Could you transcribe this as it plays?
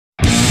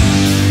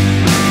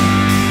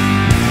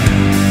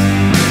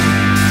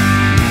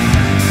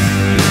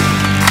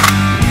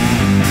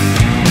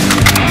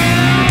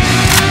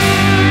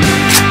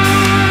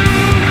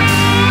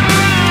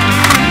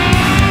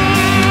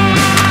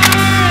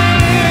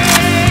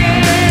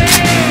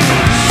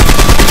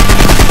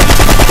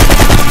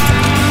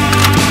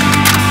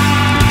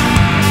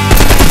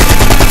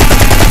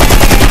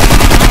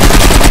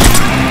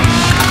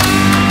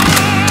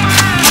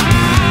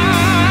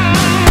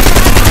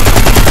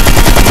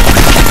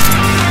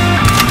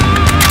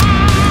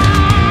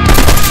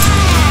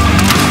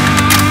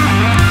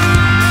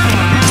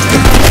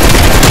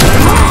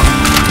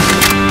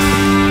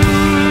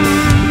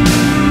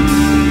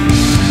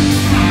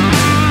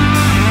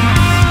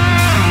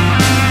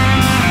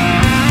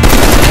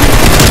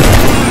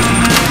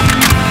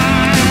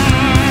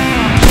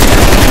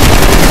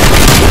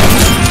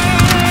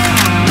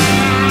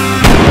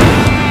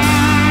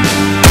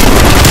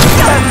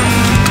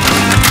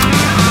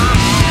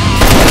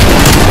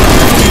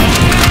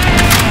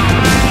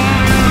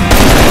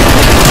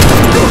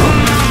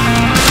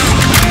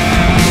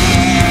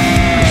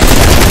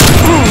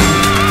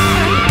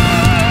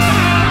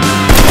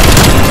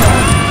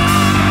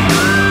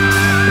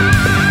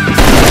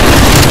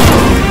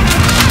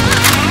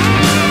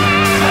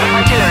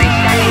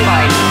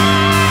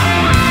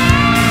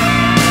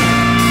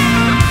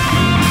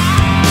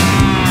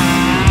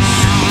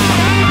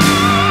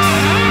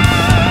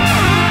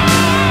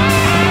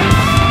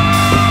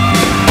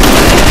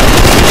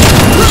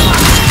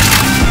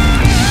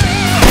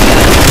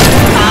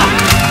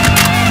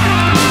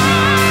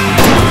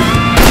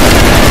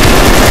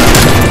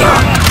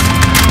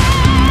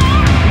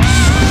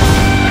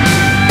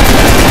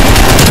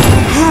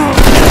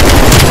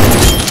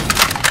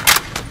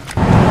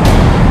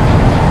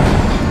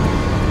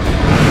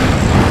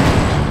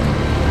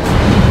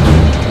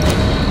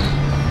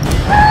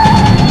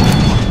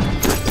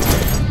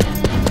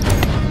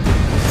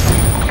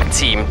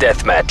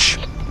deathmatch.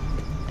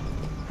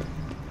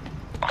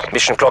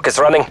 Mission clock is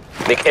running.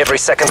 Make every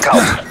second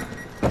count.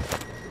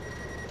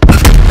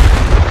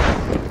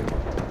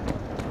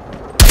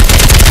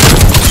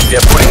 We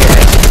are pulling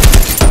ahead.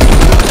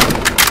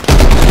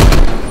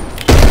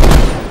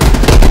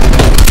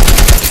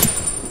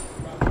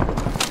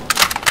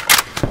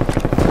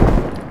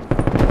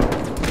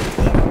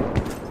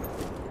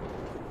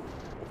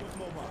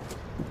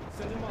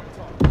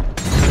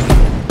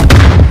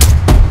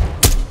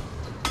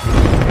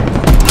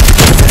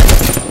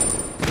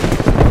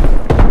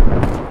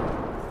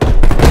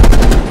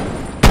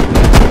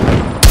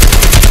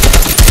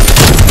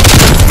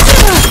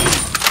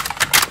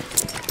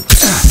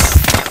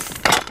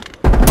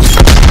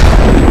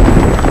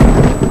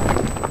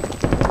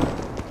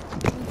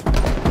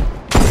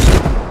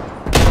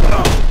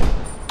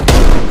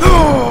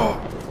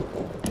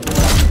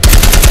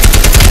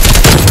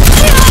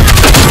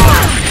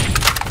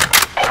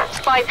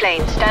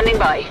 Plane standing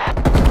by.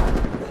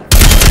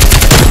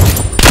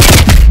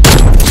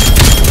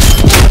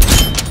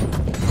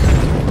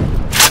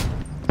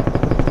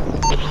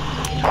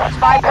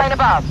 Spy plane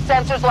above.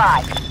 Sensors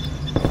live.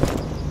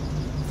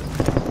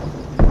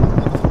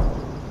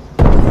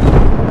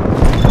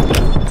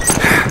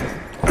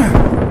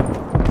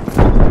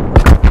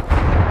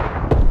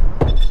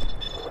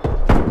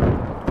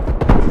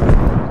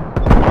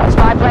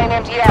 Spy plane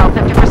MTL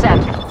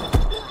 50%.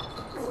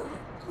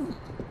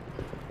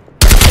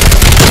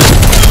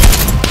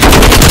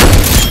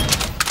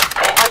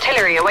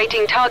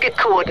 Awaiting target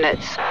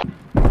coordinates.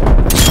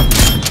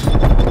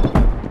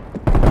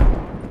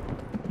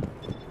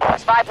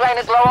 Spy plane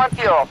is low on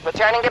fuel.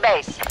 Returning to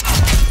base.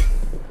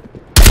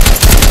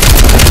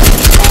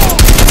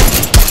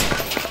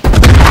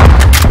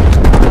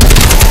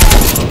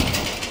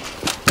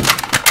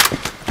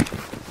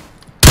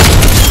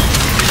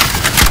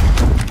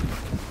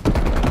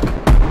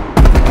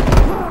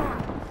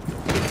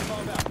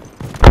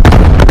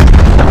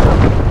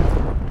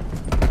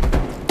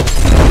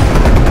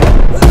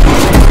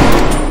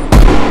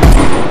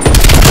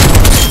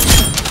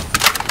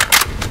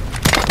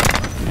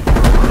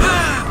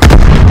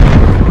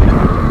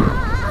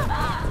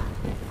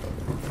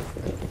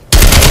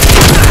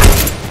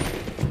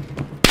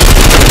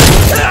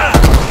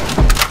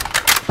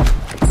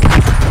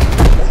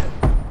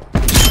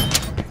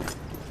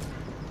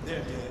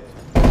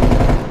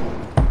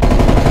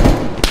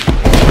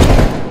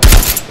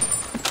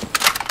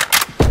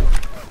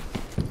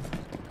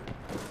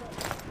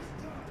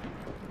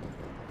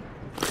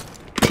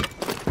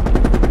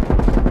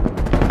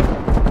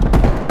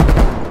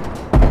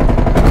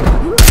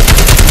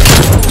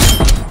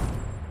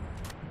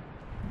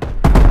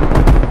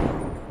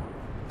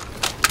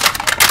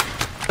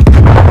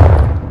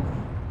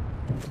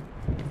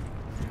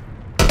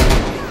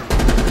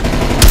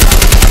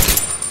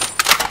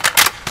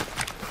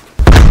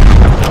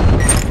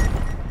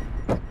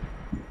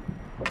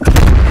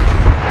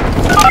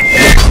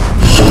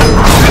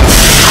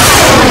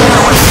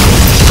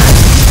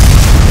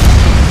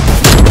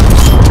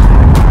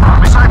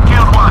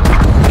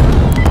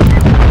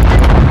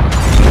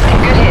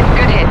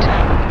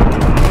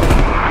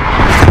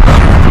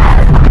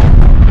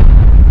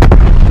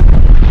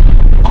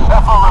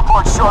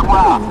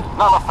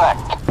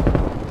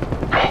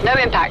 No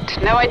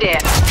impact, no idea.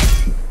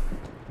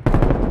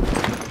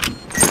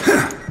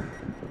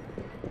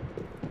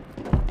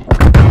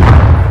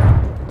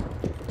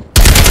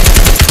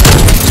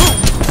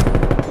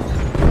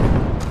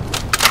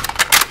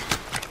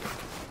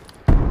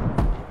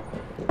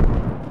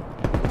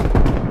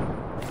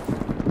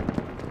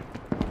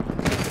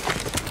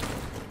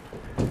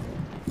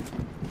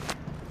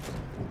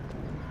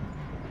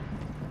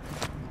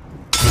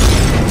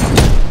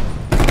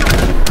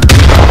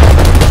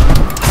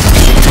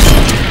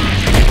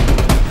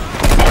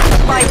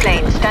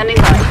 Standing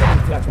by.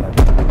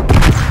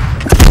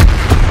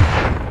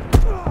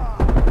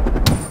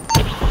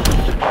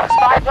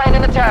 Spy plane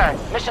in the turn.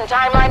 Mission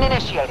timeline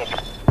initiated.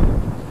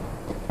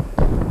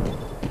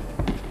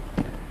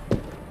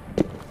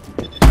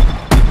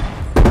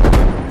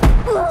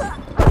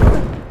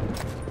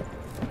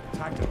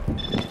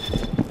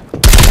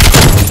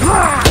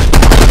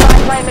 Spy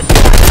plane mission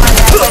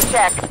timeline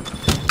check.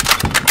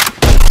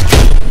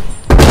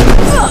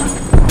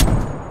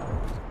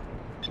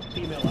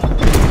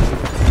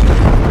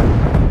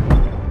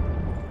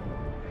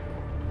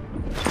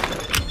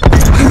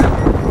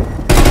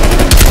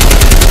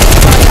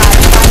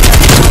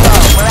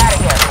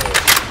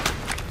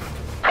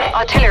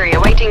 Artillery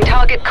awaiting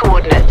target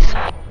coordinates.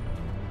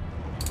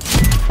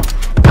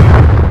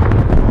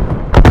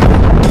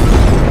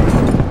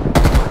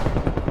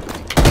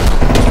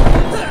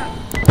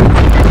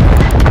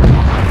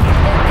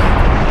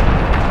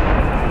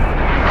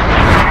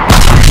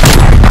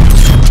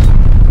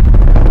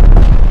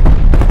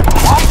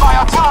 By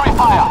artillery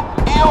fire!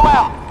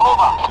 EOM,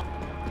 over!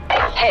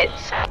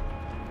 Heads.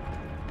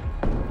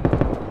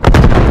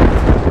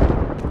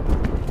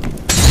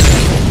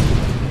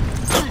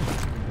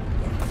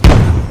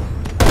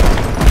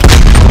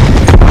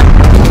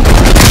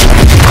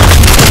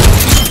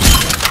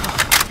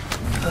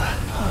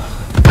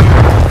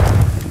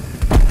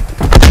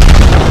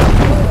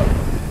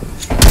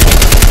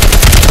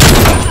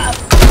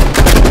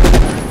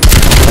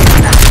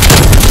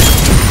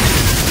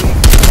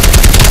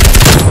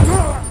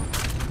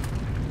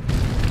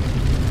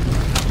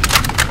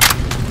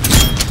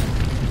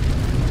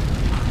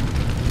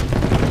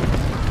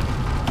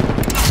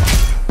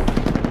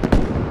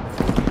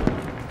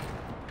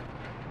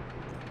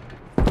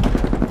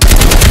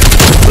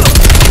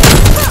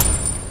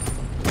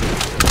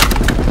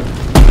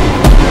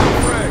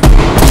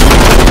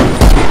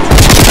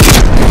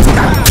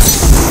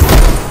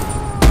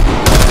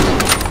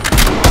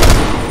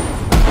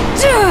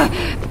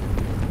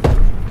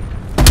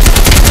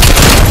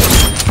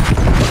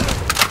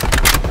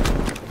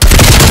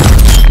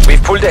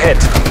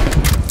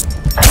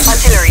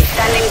 Artillery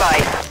standing by.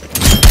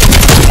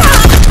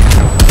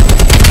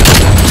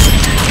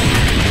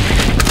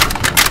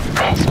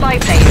 Spy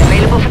plane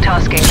available for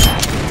tasking.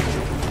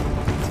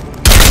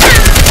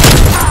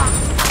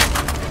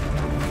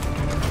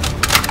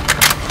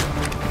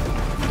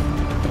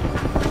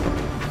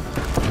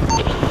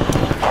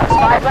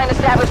 Spy plane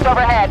established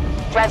overhead.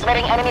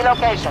 Transmitting enemy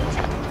locations.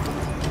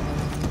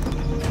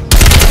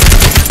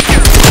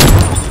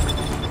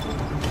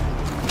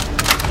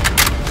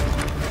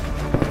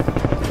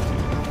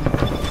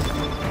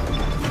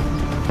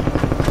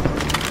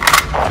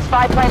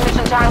 Spy plane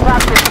mission time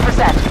clock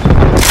 50%.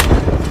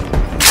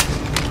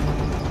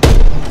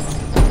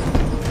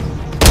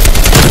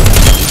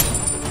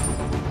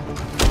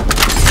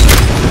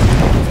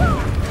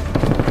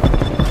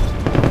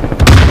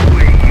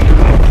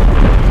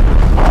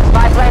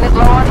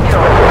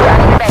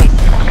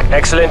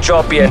 Excellent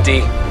job,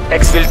 BND.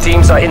 Exfil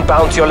teams are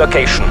inbound to your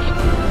location.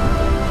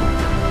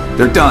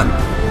 They're done.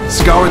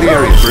 Scour the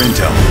area for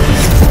intel.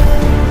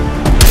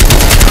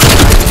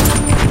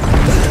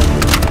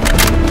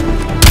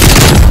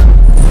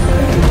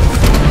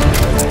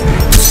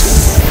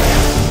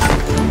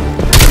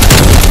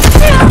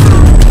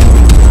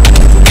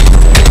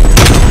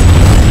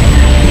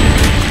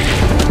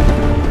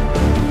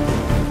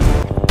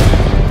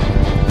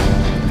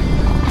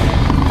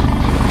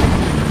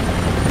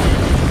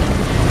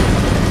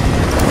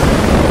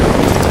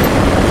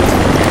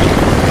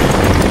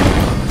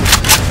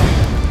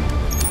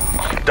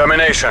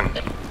 Domination.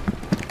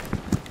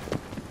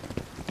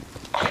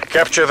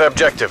 Capture the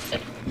objective.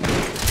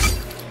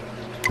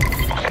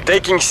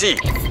 Taking C.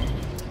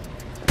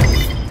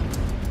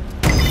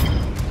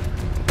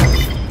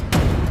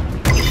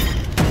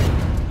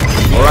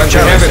 Alright, we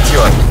have it.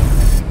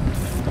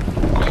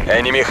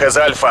 Enemy has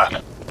Alpha.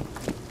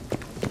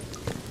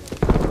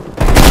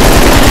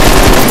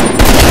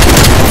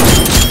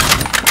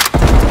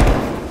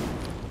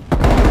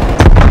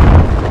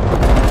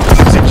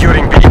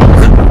 Securing B.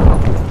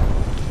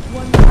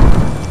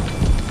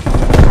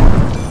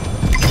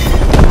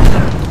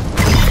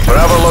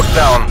 Bravo locked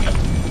down.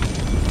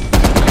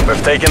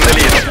 We've taken the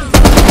lead.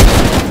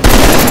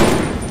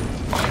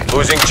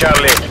 Losing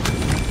Charlie.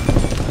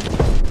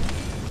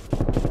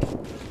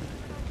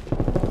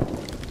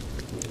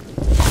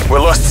 We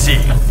lost C.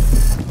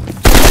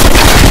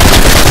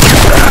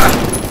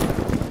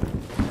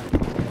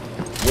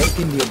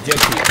 Working the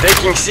objective.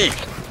 Taking C.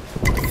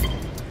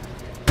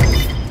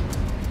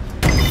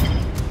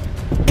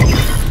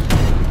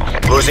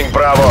 Losing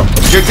Bravo.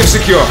 Objective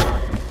secure.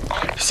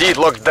 C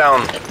locked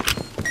down.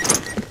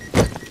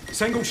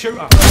 Single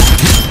shooter.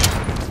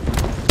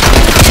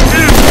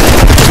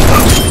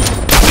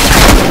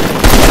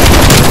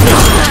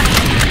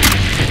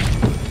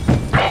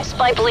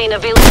 Spy plane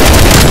available.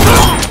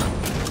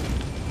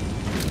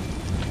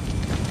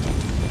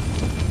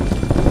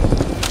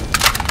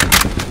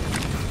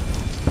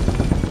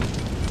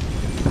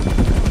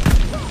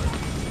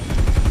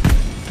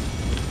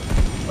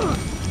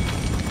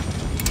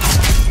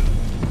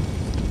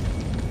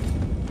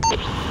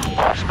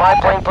 Spy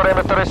plane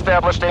perimeter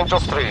established,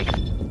 Angels 3.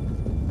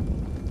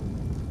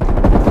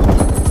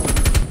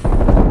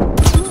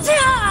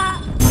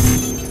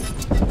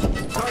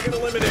 Target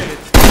eliminated.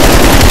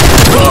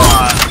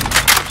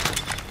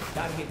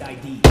 Target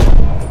ID.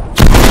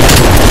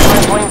 Spy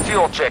plane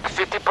fuel check,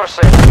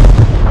 50%.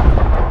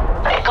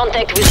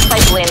 Contact with spy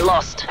plane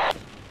lost.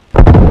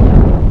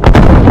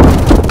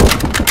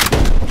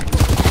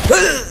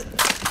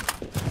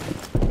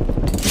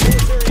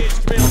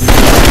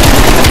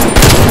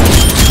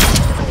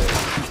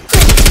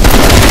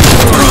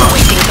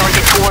 Waiting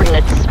target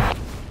coordinates.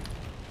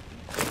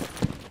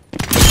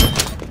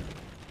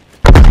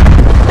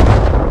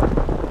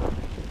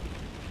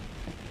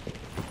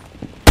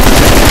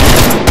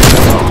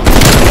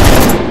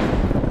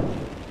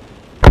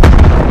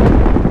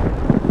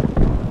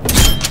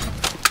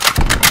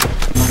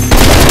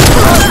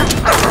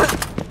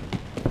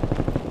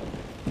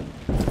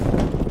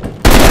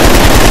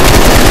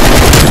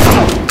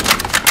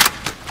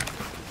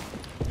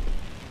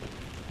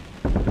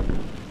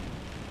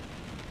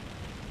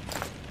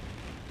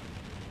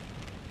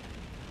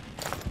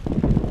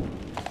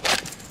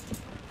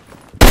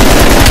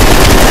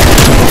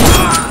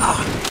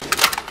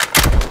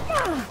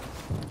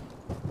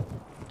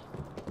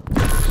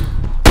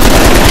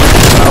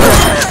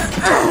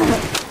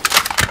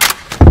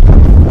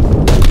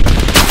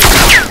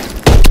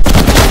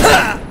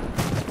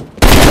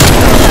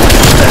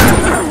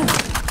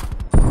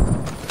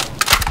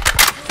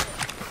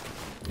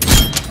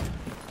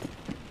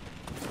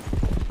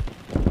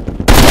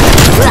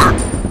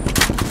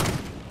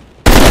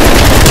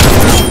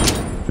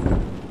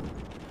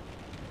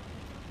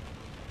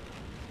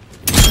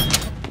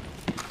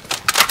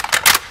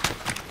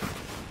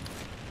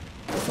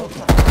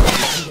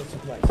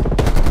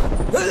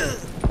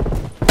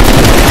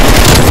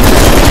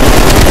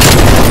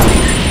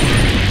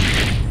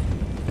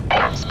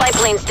 Spy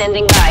plane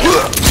standing by.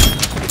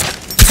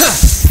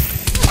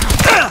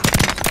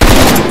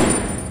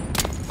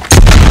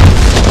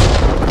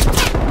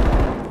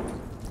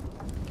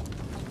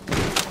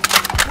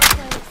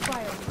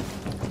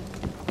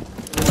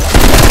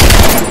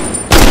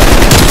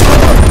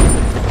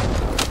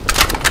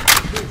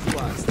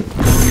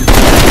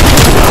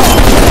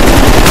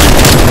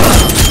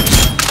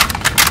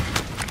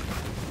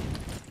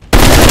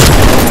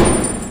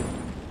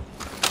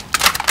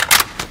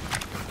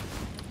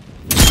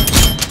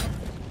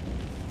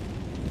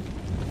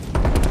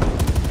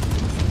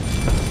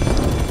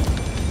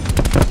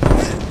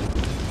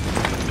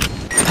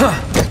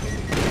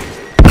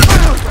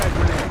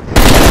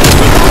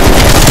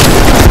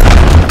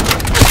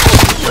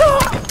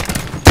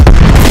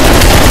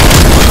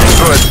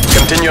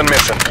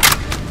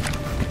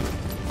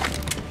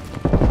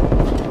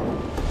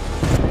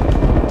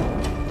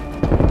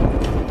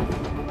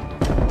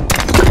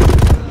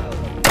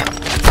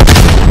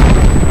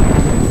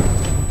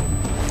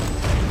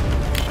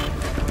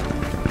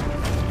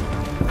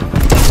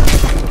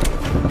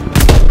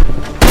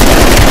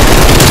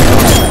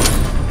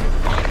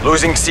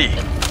 Losing C.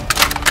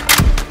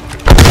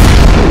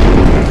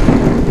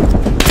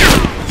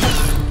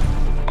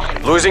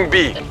 Losing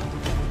B.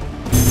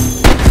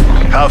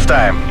 Half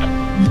time.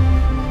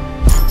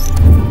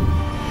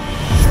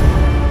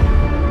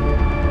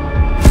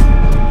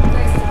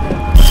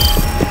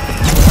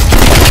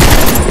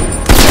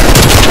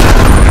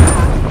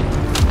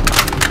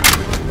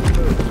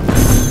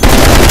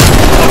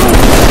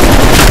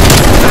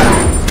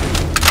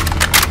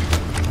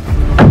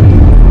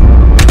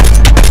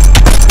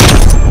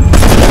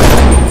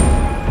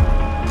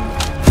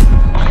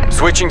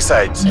 Switching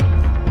sides.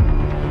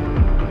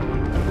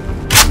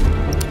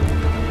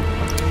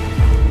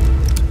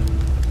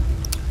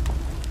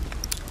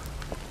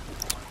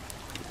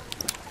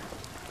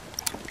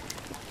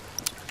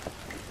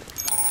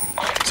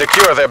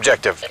 Secure the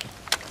objective.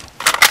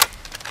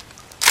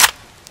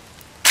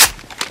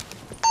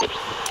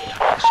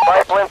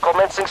 Spy plane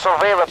commencing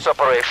surveillance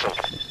operation.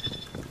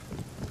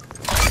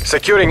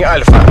 Securing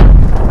Alpha.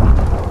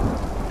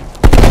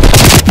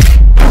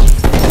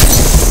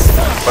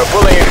 We're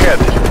pulling ahead.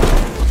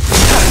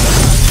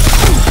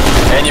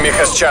 Enemy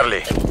has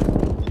Charlie.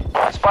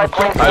 Spy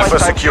plane Alpha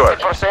flight time secure.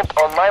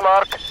 50% on my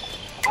mark.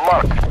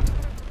 Mark.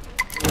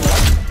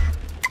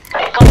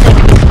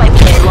 Contact with spy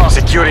plane lost.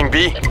 Securing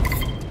B.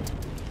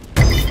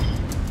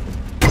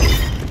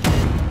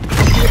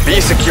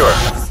 B secure.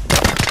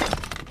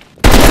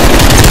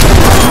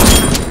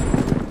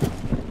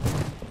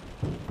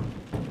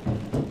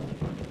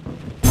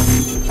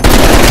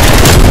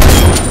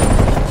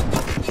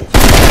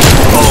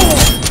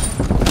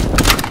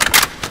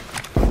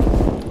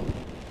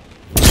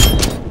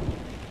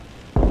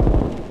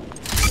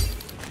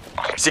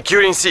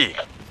 Securing C.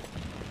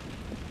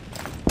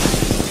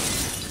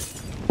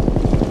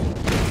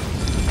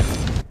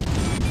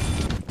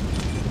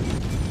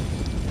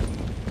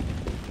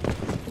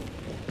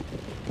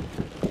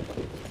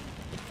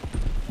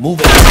 Move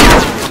it.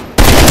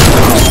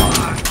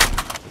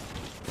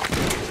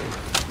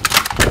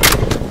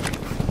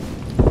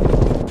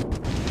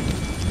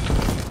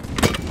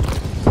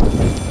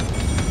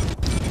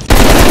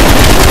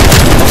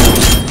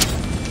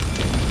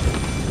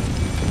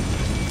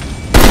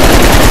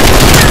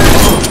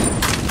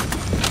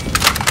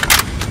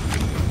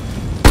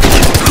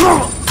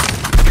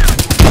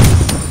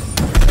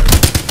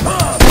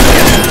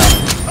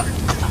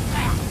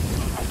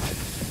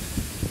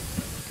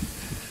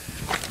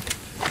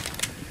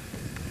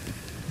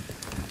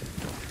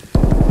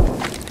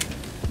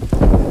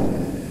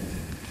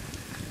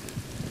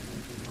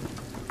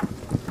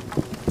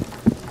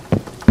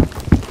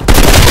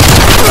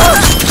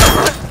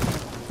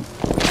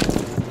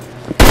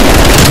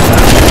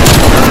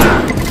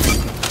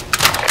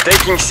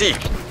 Taking C.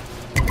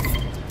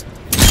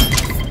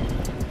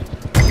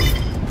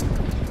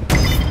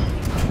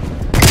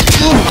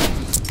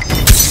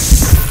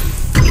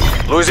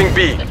 Losing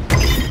B.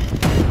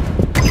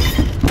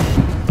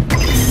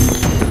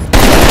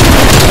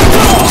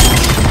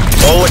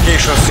 All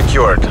locations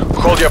secured.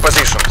 Hold your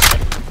positions.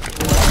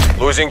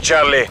 Losing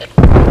Charlie.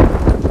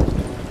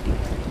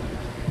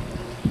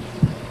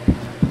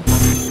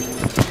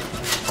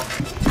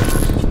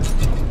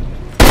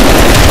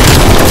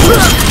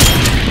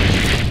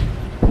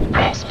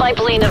 Spy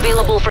plane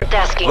available for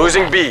tasking.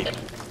 Losing B.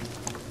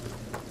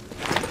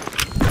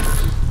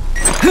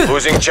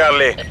 Losing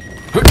Charlie.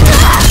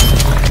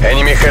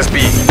 Enemy has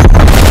B.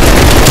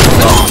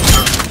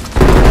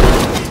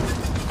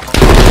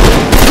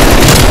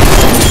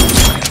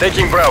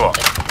 Taking Bravo.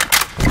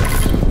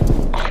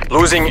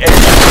 Losing A.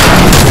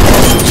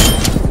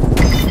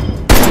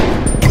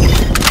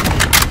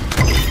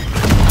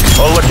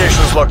 All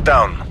locations locked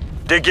down.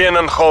 Dig in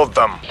and hold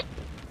them.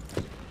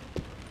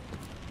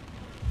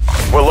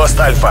 We lost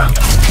Alpha.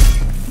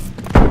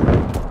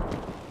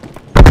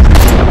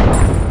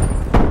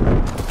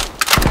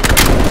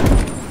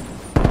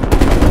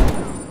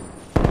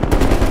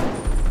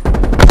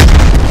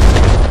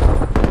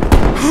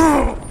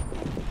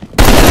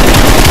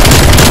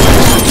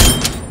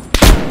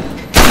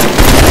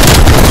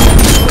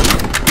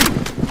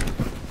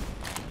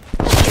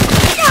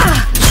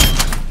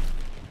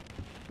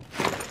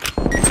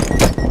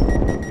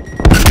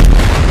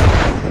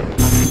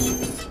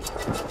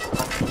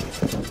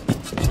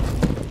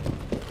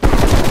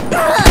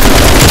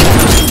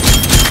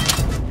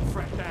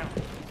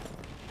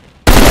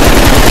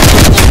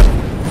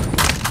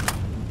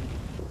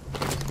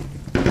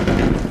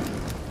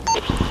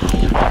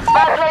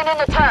 Spy plane in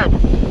the turn.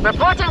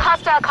 Reporting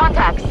hostile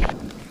contacts.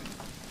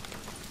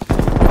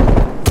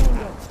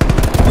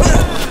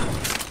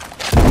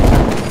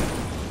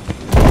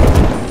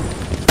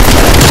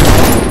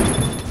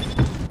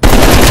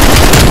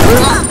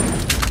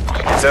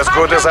 It's as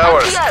good as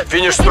ours.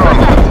 Finish strong.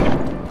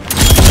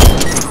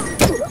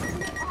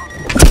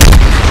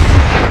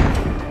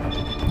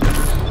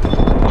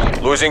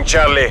 Losing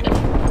Charlie.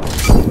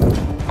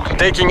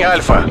 Taking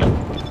Alpha.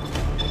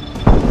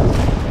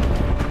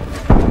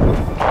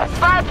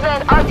 Spy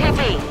plane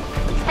RTB.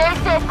 Stay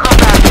safe,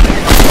 combat.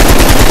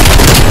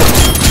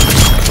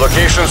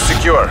 Location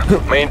secure.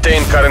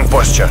 Maintain current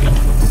posture.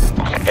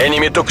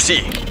 Enemy took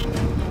C.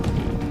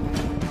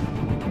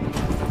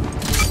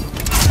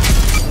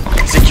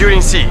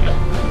 Securing C.